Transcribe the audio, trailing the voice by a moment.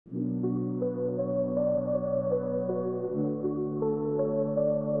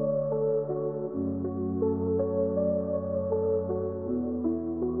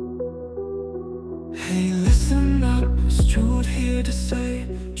to say.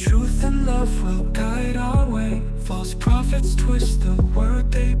 Truth and love will guide our way. False prophets twist the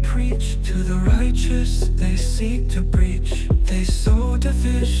word they preach. To the righteous they seek to breach. They sow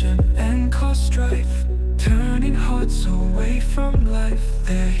division and cause strife, turning hearts away from life.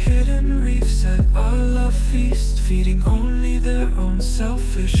 They're hidden reefs at our love feast, feeding only their own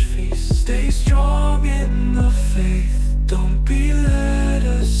selfish feast. Stay strong in the faith, don't be led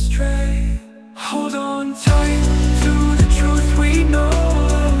astray. Hold on tight to the truth we know.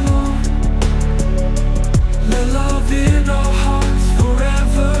 Let love in our hearts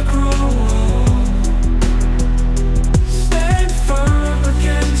forever grow. Stand firm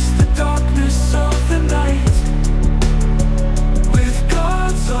against the darkness of the night. With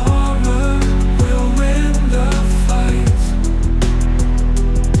God's armor, we'll win the fight.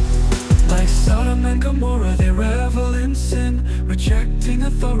 Like Sodom and Gomorrah, they revel in sin, rejecting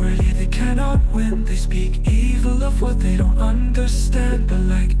authority they cannot win. They speak evil of what they don't understand, but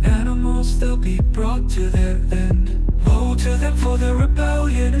like animals they'll be brought to their end. Woe to them for their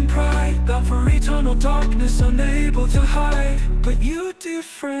rebellion and pride, bound for eternal darkness, unable to hide. But you, dear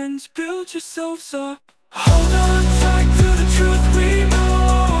friends, build yourselves up. Hold on tight to the truth we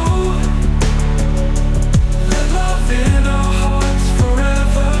know. Let love in our hearts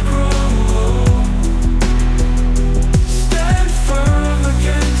forever grow. Stand firm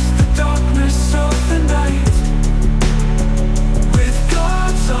against the darkness of the night. With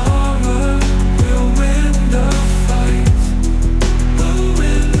God's armor, we'll win the fight. We'll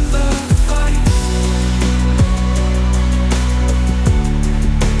win the fight.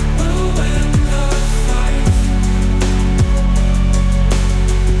 We'll win the fight.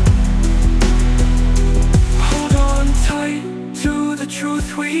 Hold on tight to the truth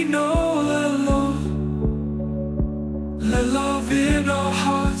we know. Let love in our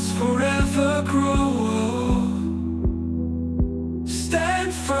hearts forever grow.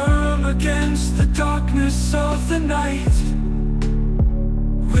 Stand firm against the darkness of the night.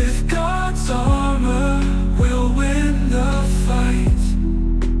 With God's armor,